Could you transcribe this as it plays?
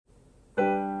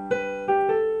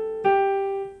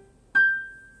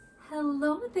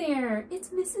it's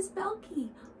Mrs. Belky.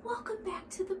 Welcome back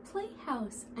to the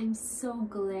Playhouse. I'm so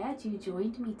glad you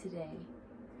joined me today.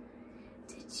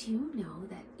 Did you know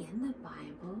that in the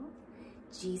Bible,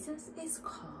 Jesus is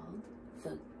called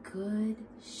the Good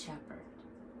Shepherd?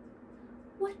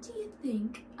 What do you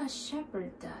think a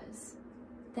shepherd does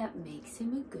that makes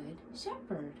him a good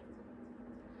shepherd?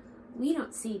 We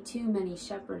don't see too many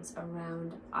shepherds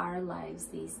around our lives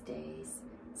these days.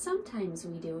 Sometimes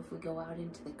we do if we go out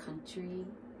into the country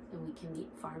and we can meet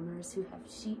farmers who have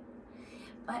sheep.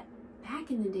 But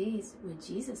back in the days when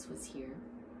Jesus was here,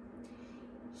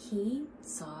 he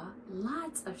saw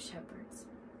lots of shepherds.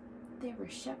 There were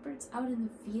shepherds out in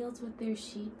the fields with their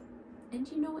sheep. And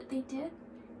you know what they did?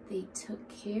 They took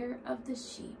care of the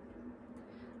sheep.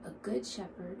 A good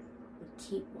shepherd would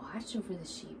keep watch over the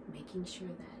sheep, making sure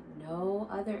that no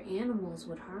other animals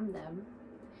would harm them.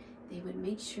 They would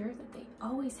make sure that they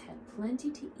always had plenty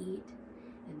to eat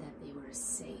and that they were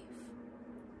safe.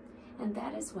 And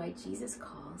that is why Jesus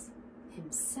calls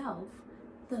himself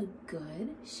the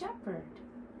Good Shepherd.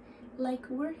 Like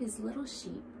we're his little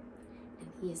sheep, and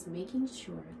he is making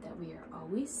sure that we are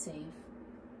always safe,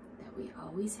 that we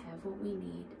always have what we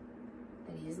need,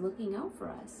 that he is looking out for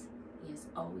us. He is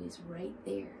always right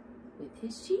there with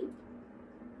his sheep.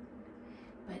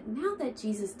 But now that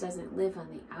Jesus doesn't live on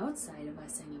the outside of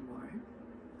us anymore,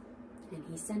 and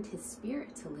he sent his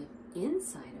Spirit to live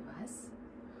inside of us,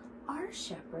 our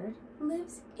shepherd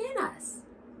lives in us.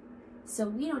 So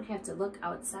we don't have to look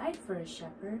outside for a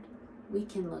shepherd. We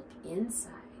can look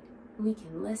inside. We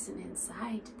can listen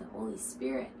inside to the Holy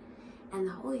Spirit, and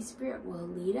the Holy Spirit will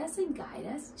lead us and guide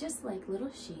us just like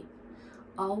little sheep,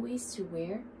 always to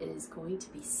where it is going to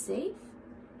be safe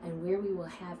and where we will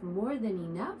have more than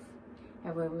enough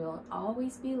and where we will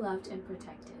always be loved and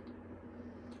protected.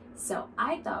 So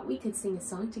I thought we could sing a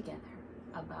song together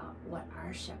about what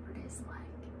our shepherd is like.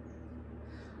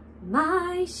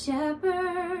 My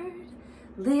shepherd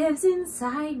lives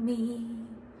inside me.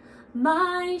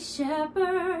 My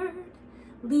shepherd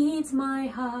leads my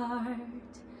heart.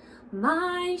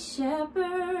 My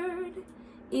shepherd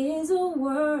is a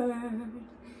word,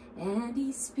 and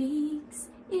he speaks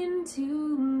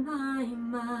into my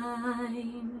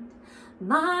mind.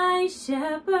 My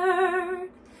shepherd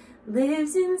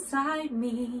lives inside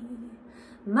me.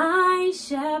 My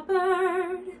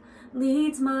shepherd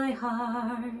leads my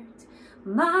heart.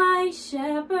 My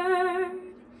shepherd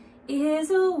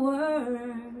is a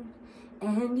word,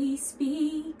 and he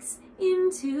speaks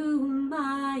into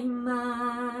my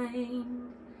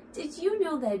mind. Did you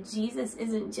know that Jesus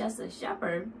isn't just a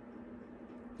shepherd?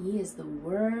 He is the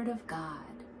Word of God.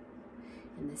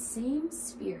 And the same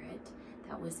Spirit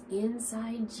that was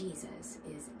inside Jesus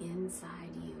is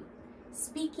inside you,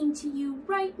 speaking to you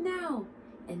right now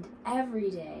and every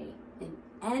day, in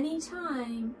any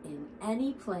time, in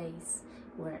any place,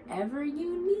 wherever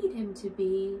you need him to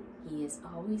be, he is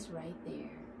always right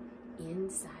there,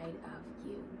 inside of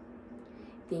you.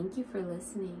 Thank you for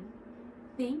listening.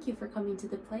 Thank you for coming to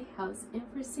the Playhouse and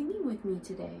for singing with me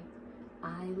today.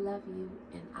 I love you,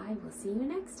 and I will see you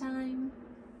next time.